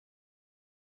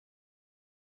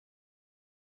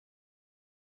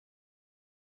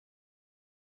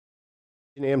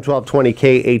AM 1220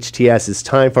 KHTS. It's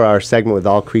time for our segment with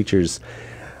All Creatures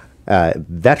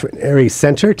Veterinary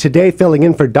Center. Today, filling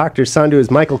in for Dr. Sandhu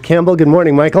is Michael Cambell. Good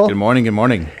morning, Michael. Good morning, good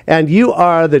morning. And you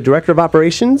are the Director of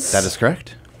Operations? That is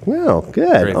correct. Well,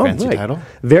 good. Very fancy title.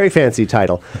 Very fancy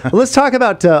title. Well, let's talk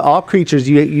about All Creatures.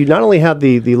 You not only have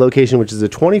the location, which is a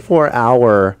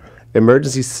 24-hour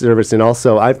emergency service, and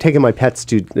also I've taken my pets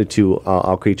to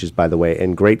All Creatures, by the way,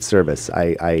 and great service.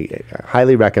 I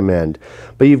highly recommend.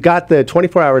 But you've got the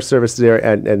 24-hour service there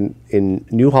and in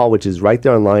Newhall, which is right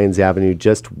there on Lyons Avenue,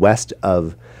 just west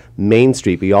of Main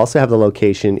Street. But you also have the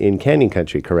location in Canyon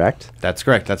Country, correct? That's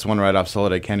correct. That's one right off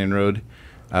Soledad Canyon Road,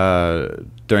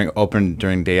 open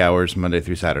during day hours, Monday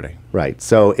through Saturday. Right.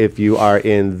 So if you are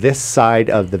in this side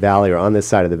of the valley or on this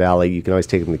side of the valley, you can always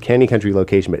take them to the Canyon Country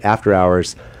location, but after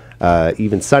hours,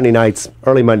 even Sunday nights,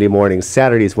 early Monday mornings,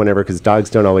 Saturdays, whenever, because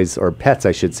dogs don't always, or pets,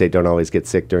 I should say, don't always get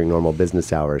sick during normal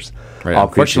business hours. Right.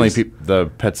 Unfortunately, the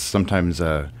pets sometimes,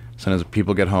 as soon as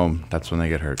people get home, that's when they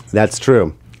get hurt. That's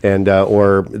true. And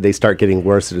or they start getting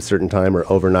worse at a certain time, or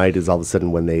overnight is all of a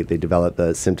sudden when they develop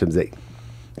the symptoms that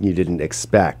you didn't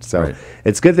expect. So right.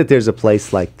 It's good that there's a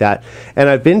place like that. And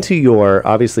I've been to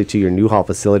obviously to your Newhall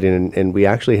facility, and we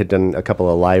actually had done a couple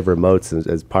of live remotes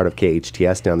as part of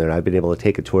KHTS down there, and I've been able to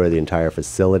take a tour of the entire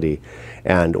facility.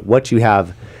 And what you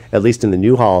have, at least in the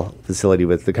Newhall facility,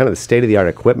 with the kind of the state-of-the-art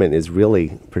equipment is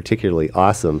really particularly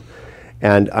awesome.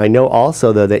 And I know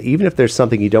also, though, that even if there's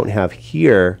something you don't have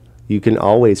here, you can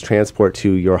always transport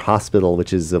to your hospital,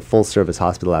 which is a full-service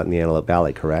hospital out in the Antelope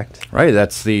Valley, correct? Right.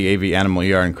 That's the AV Animal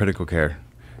ER and Critical Care.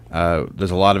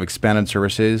 There's a lot of expanded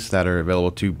services that are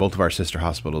available to both of our sister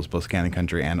hospitals, both Canyon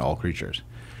Country and All Creatures.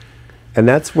 And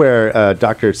that's where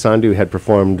Dr. Sandhu had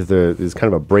performed this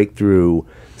kind of a breakthrough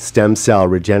stem cell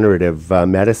regenerative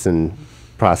medicine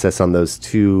process on those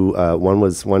two.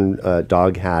 One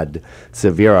dog had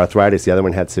severe arthritis, the other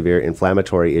one had severe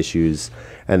inflammatory issues,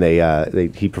 and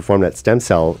he performed that stem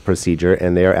cell procedure,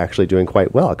 and they are actually doing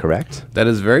quite well, correct? That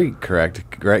is very correct.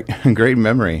 Great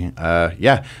memory.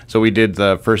 Yeah, so we did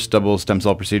the first double stem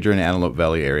cell procedure in the Antelope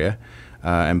Valley area,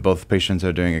 and both patients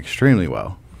are doing extremely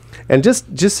well. And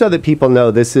just so that people know,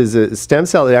 this is a stem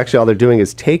cell. Actually, all they're doing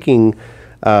is taking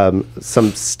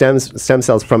some stem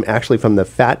cells from the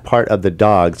fat part of the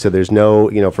dog. So there's no,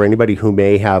 for anybody who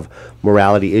may have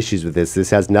morality issues with this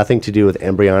has nothing to do with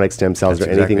embryonic stem cells. That's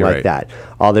or anything exactly like that.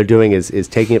 All they're doing is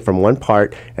taking it from one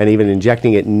part and even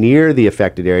injecting it near the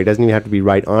affected area. It doesn't even have to be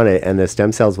right on it, and the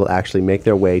stem cells will actually make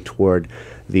their way toward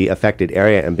the affected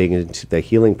area and begin into the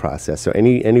healing process. So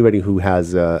anybody who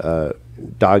has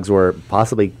dogs, or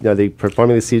possibly, are they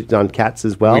performing this on cats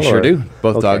as well? We sure do,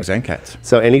 both dogs and cats.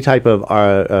 So any type of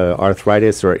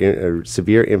arthritis or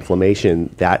severe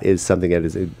inflammation, that is something that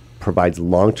it provides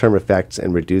long-term effects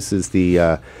and reduces the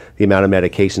amount of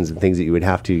medications and things that you would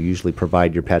have to usually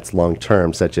provide your pets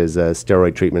long-term, such as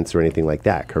steroid treatments or anything like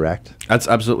that, correct? That's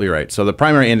absolutely right. So the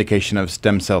primary indication of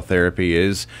stem cell therapy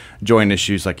is joint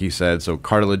issues, like you said, so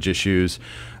cartilage issues,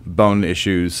 bone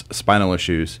issues, spinal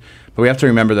issues. But we have to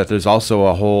remember that there's also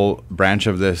a whole branch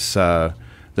of this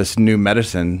new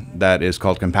medicine that is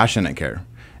called compassionate care.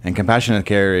 And compassionate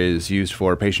care is used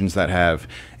for patients that have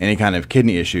any kind of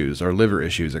kidney issues or liver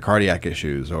issues or cardiac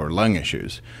issues or lung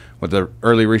issues. What the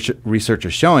early research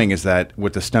is showing is that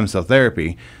with the stem cell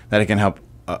therapy, that it can help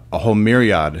a whole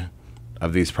myriad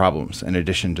of these problems in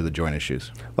addition to the joint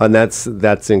issues. Well, and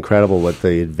that's incredible what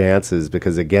the advances,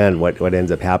 because again, what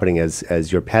ends up happening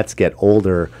as your pets get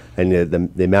older and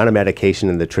the amount of medication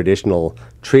and the traditional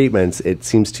treatments, it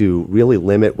seems to really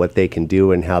limit what they can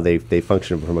do and how they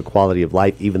function from a quality of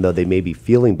life, even though they may be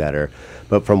feeling better.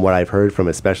 But from what I've heard from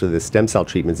especially the stem cell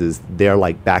treatments is they're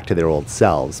like back to their old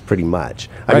selves, pretty much.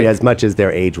 I mean, as much as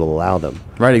their age will allow them.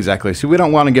 Right, exactly. So we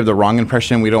don't want to give the wrong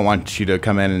impression. We don't want you to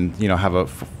come in and have a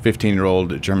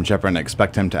 15-year-old German Shepherd and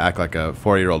expect him to act like a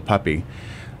 4-year-old puppy.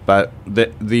 But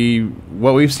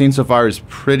what we've seen so far is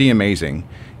pretty amazing.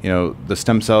 The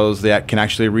stem cells, they can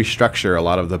actually restructure a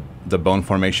lot of the bone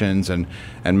formations and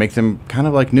make them kind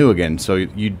of like new again. So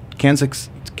you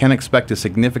can expect a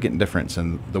significant difference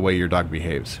in the way your dog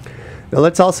behaves. Now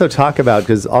let's also talk about,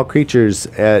 because All Creatures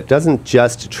doesn't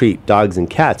just treat dogs and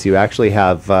cats. You actually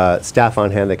have staff on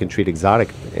hand that can treat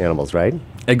exotic animals, right?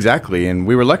 Exactly, and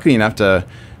we were lucky enough to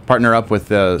partner up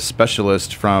with a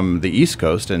specialist from the East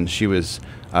Coast, and she was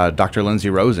Dr. Lindsay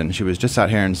Rosen. She was just out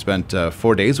here and spent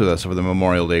 4 days with us over the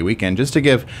Memorial Day weekend, just to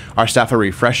give our staff a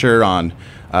refresher on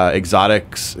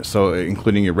exotics, so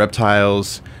including your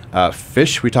reptiles,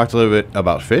 fish. We talked a little bit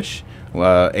about fish,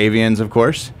 avians, of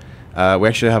course. We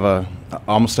actually have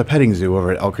almost a petting zoo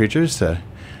over at All Creatures to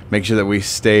make sure that we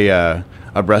stay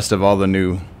abreast of all the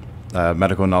new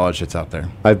medical knowledge that's out there.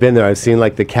 I've been there. I've seen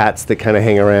like the cats that kind of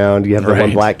hang around. You have the one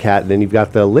Right. black cat, and then you've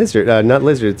got the lizard. Not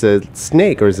lizard. It's a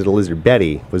snake, or is it a lizard?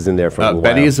 Betty was in there for a little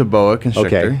Betty while. is a boa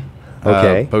constrictor.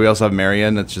 Okay. But we also have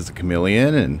Marion, that's just a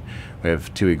chameleon, and we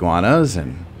have 2 iguanas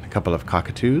and a couple of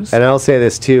cockatoos. And I'll say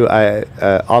this too: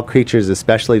 all creatures,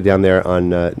 especially down there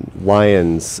on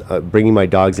Lions, bringing my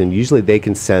dogs in. Usually, they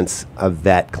can sense a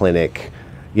vet clinic,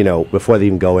 you know, before they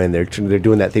even go in. They're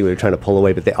doing that thing where they're trying to pull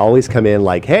away, but they always come in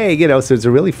like, hey, you know. So it's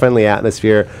a really friendly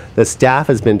atmosphere. The staff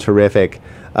has been terrific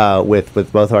with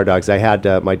both our dogs. I had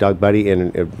my dog Buddy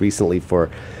in recently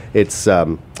for its.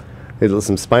 There's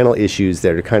some spinal issues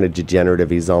that are kind of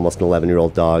degenerative. He's almost an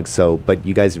 11-year-old dog. So, but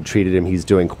you guys have treated him. He's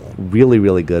doing really,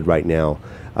 really good right now.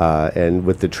 And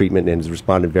with the treatment, and has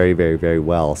responded very, very, very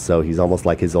well. So he's almost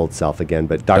like his old self again.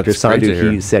 But Dr. That's great to Sandhu, he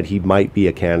hear. said he might be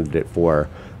a candidate for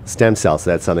stem cells.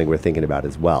 So that's something we're thinking about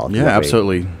as well. Yeah,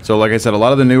 absolutely. So like I said, a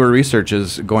lot of the newer research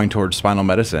is going towards spinal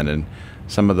medicine, and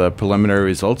some of the preliminary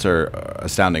results are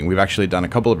astounding. We've actually done a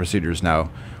couple of procedures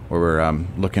now where we're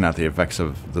looking at the effects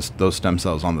of those stem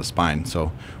cells on the spine.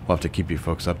 So we'll have to keep you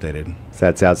folks updated. So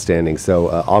that's outstanding. So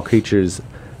All Creatures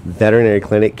Veterinary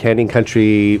Clinic, Canyon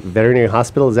Country Veterinary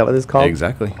Hospital, is that what it's called?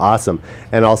 Exactly. Awesome.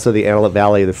 And also the Antelope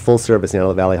Valley, the full-service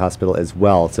Antelope Valley Hospital as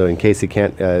well. So in case they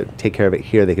can't take care of it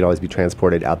here, they can always be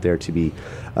transported out there to be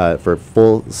for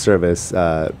full-service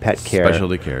pet care.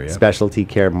 Specialty care, yeah. Specialty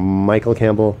care. Michael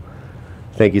Cambell,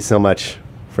 thank you so much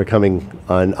for coming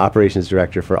on, Operations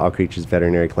Director for All Creatures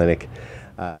Veterinary Clinic.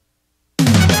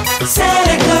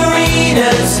 Santa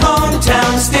Clarita's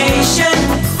hometown station,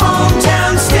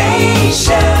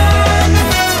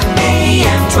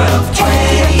 AM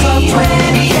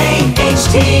 1220,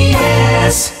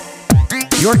 KHTS.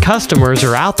 Your customers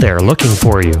are out there looking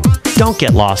for you. Don't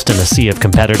get lost in a sea of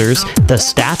competitors. The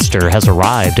Statster has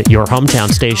arrived at your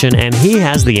hometown station, and he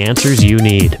has the answers you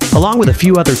need. Along with a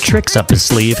few other tricks up his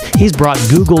sleeve, he's brought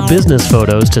Google business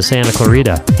photos to Santa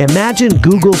Clarita. Imagine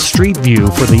Google Street View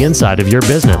for the inside of your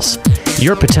business.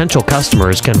 Your potential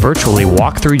customers can virtually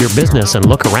walk through your business and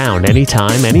look around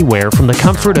anytime, anywhere from the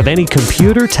comfort of any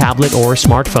computer, tablet, or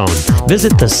smartphone.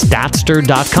 Visit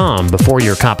thestatster.com before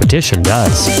your competition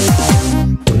does.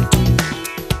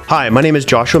 Hi, my name is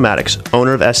Joshua Maddox,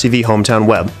 owner of SCV Hometown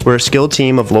Web. We're a skilled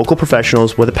team of local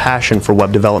professionals with a passion for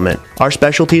web development. Our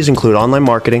specialties include online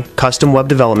marketing, custom web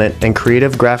development, and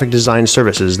creative graphic design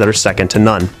services that are second to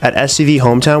none. At SCV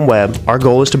Hometown Web, our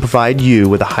goal is to provide you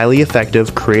with a highly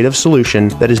effective, creative solution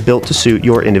that is built to suit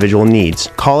your individual needs.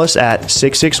 Call us at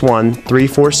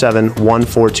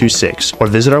 661-347-1426 or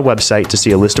visit our website to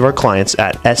see a list of our clients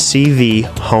at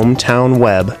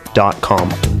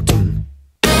scvhometownweb.com.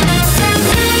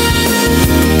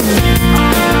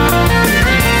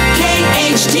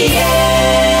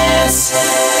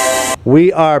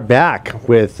 We are back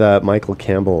with Michael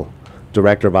Cambell,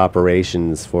 Director of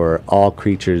Operations for All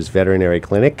Creatures Veterinary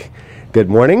Clinic. Good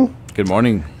morning. Good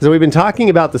morning. So we've been talking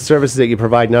about the services that you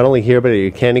provide not only here, but at your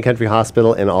Canyon Country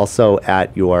Hospital and also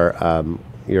at your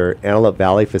Antelope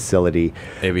Valley facility.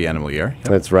 AV Animal Year. Yep.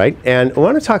 That's right. And I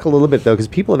want to talk a little bit, though, because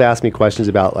people have asked me questions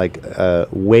about like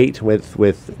weight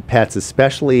with pets,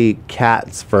 especially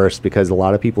cats first, because a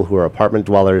lot of people who are apartment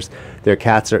dwellers, their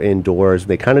cats are indoors.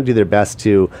 They kind of do their best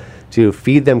to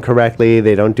feed them correctly.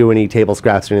 They don't do any table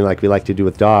scraps or anything like we like to do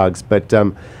with dogs. But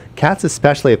cats,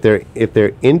 especially if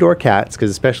they're indoor cats, because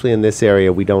especially in this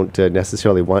area, we don't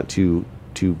necessarily want to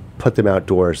put them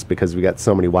outdoors because we got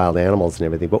so many wild animals and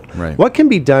everything. But Right. what can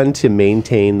be done to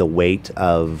maintain the weight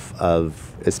of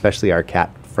especially our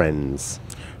cat friends?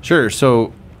 Sure.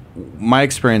 So my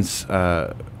experience,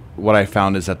 what I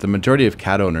found is that the majority of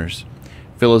cat owners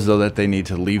feel as though that they need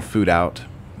to leave food out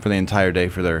for the entire day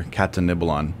for their cat to nibble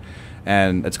on.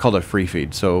 And it's called a free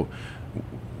feed. So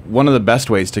one of the best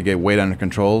ways to get weight under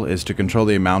control is to control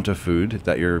the amount of food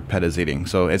that your pet is eating.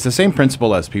 So it's the same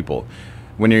principle as people.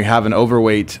 When you have an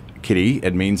overweight kitty,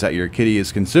 it means that your kitty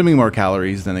is consuming more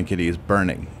calories than the kitty is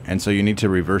burning. And so you need to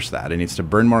reverse that. It needs to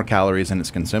burn more calories than it's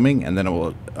consuming, and then it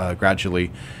will gradually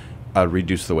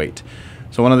reduce the weight.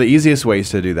 So one of the easiest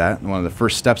ways to do that, one of the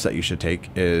first steps that you should take,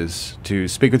 is to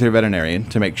speak with your veterinarian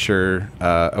to make sure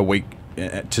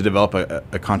to develop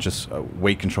a conscious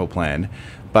weight control plan.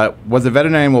 But what the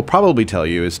veterinarian will probably tell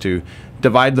you is to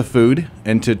divide the food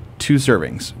into 2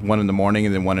 servings, one in the morning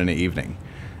and then one in the evening.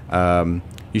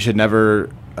 You should never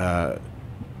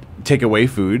take away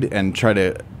food and try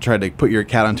to put your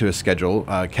cat onto a schedule.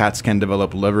 Cats can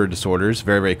develop liver disorders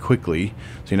very, very quickly,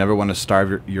 so you never want to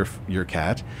starve your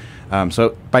cat.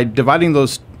 So by dividing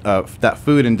that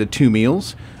food into 2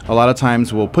 meals, a lot of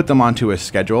times we'll put them onto a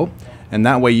schedule, and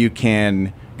that way you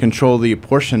can control the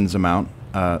portions amount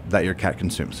that your cat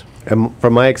consumes. And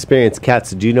from my experience,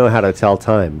 cats do know how to tell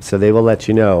time, so they will let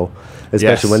you know,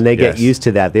 especially Yes, when they get yes. used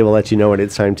to that. They will let you know when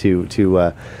it's time to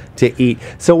eat.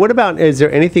 So, what about? Is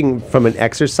there anything from an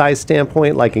exercise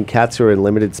standpoint, like in cats who are in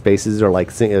limited spaces or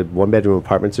like one-bedroom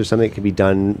apartments or something, that can be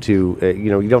done to?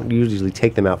 You don't usually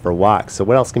take them out for walks. So,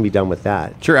 what else can be done with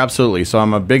that? Sure, absolutely. So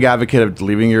I'm a big advocate of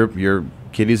leaving your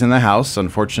kitties in the house.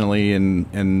 Unfortunately,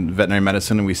 in veterinary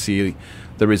medicine, we see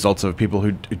the results of people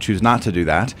who choose not to do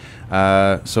that.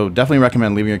 So definitely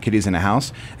recommend leaving your kitties in a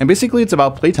house. And basically, it's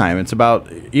about playtime. It's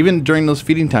about, even during those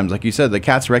feeding times, like you said, the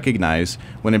cats recognize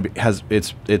when it has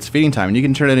it's feeding time, and you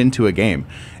can turn it into a game.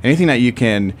 Anything that you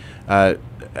can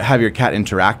have your cat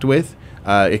interact with.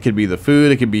 It could be the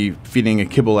food. It could be feeding a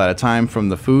kibble at a time from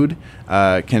the food.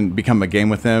 Can become a game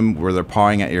with them where they're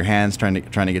pawing at your hands, trying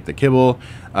to get the kibble.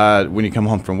 When you come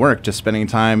home from work, just spending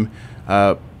time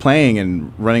playing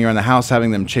and running around the house,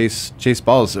 having them chase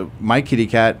balls. My kitty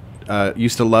cat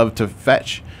used to love to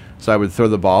fetch, so I would throw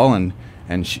the ball and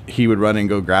he would run and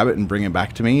go grab it and bring it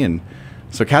back to me. And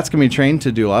so cats can be trained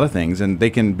to do a lot of things, and they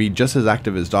can be just as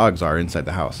active as dogs are inside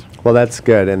the house. Well, that's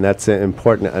good, and that's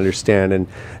important to understand. And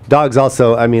dogs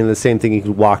also, I mean, the same thing, you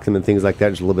can walk them and things like that.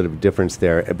 There's a little bit of a difference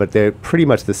there, but they're pretty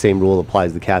much the same rule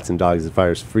applies to cats and dogs as far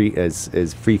as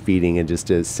free feeding and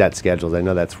just as set schedules. I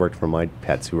know that's worked for my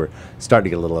pets who are starting to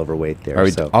get a little overweight there. I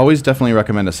would always definitely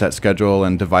recommend a set schedule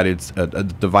and a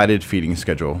divided feeding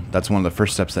schedule. That's one of the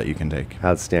first steps that you can take.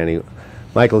 Outstanding.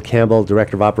 Michael Cambell,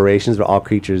 Director of Operations for All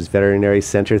Creatures Veterinary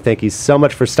Center. Thank you so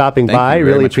much for stopping by. Thank you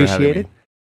very Really much for having appreciate me. it.